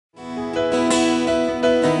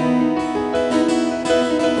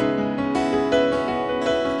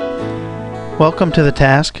Welcome to the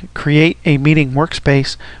task, Create a Meeting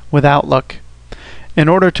Workspace with Outlook. In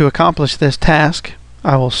order to accomplish this task,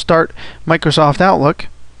 I will start Microsoft Outlook,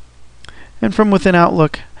 and from within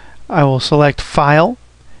Outlook, I will select File,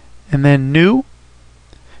 and then New,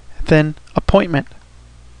 then Appointment.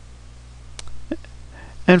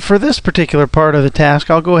 And for this particular part of the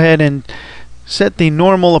task, I'll go ahead and set the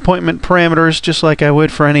normal appointment parameters just like I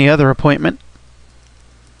would for any other appointment.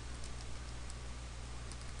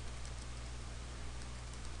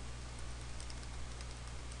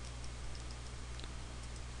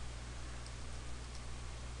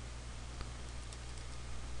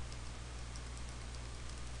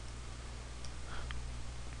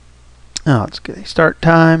 Let's get a start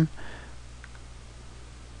time.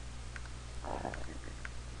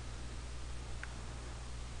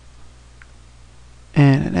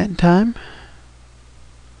 And an end time.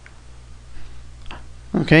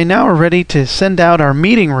 Okay, now we're ready to send out our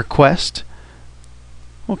meeting request.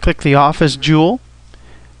 We'll click the Office jewel,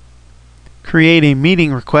 create a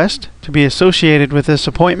meeting request to be associated with this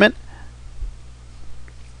appointment.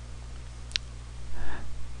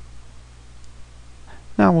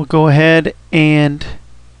 Now we'll go ahead and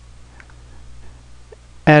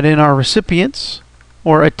add in our recipients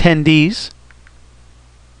or attendees.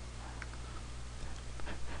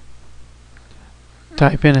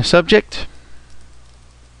 Type in a subject.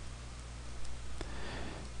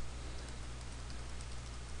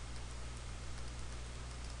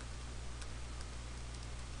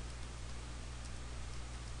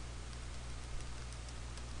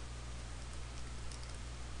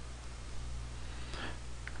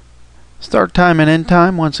 Start time and end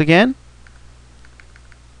time once again.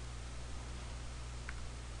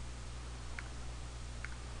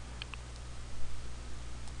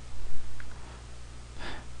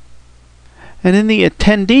 And in the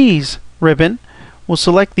Attendees ribbon, we'll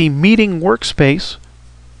select the Meeting Workspace,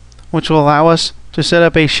 which will allow us to set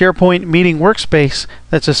up a SharePoint meeting workspace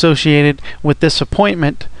that's associated with this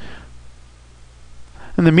appointment.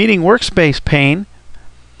 In the Meeting Workspace pane,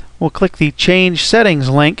 we'll click the Change Settings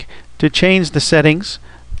link to change the settings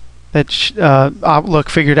that Outlook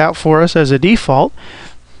figured out for us as a default.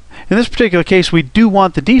 In this particular case, we do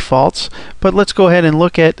want the defaults, but let's go ahead and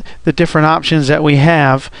look at the different options that we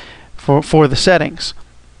have for the settings.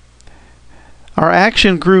 Our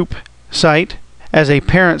action group site as a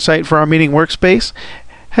parent site for our meeting workspace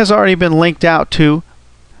has already been linked out to,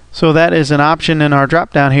 so that is an option in our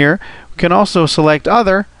drop down here. We can also select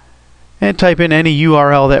other and type in any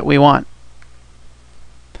URL that we want.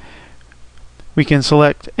 We can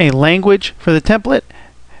select a language for the template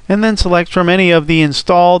and then select from any of the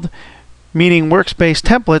installed meeting workspace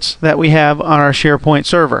templates that we have on our SharePoint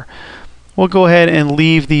server. We'll go ahead and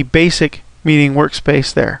leave the basic meeting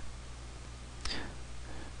workspace there.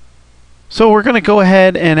 So we're going to go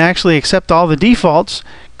ahead and actually accept all the defaults.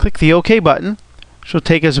 Click the OK button, which will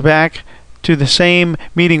take us back to the same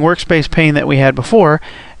meeting workspace pane that we had before,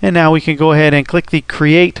 and now we can go ahead and click the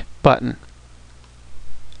Create button.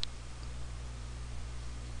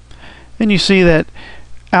 And you see that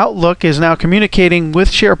Outlook is now communicating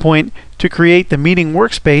with SharePoint to create the meeting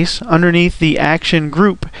workspace underneath the Action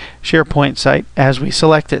Group SharePoint site as we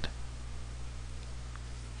selected.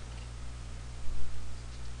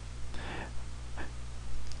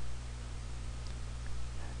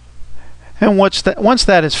 And once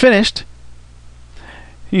that is finished,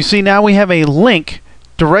 you see now we have a link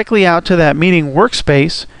directly out to that meeting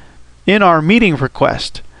workspace in our meeting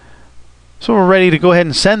request. So we're ready to go ahead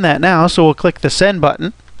and send that now, so we'll click the Send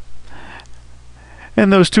button.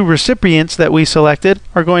 And those two recipients that we selected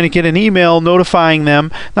are going to get an email notifying them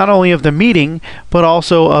not only of the meeting, but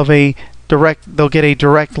also of they'll get a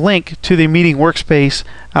direct link to the meeting workspace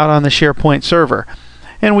out on the SharePoint server.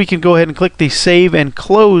 And we can go ahead and click the Save and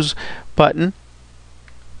Close button,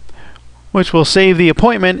 which will save the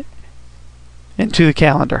appointment into the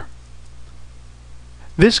calendar.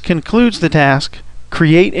 This concludes the task,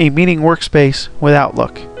 Create a Meeting Workspace with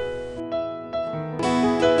Outlook.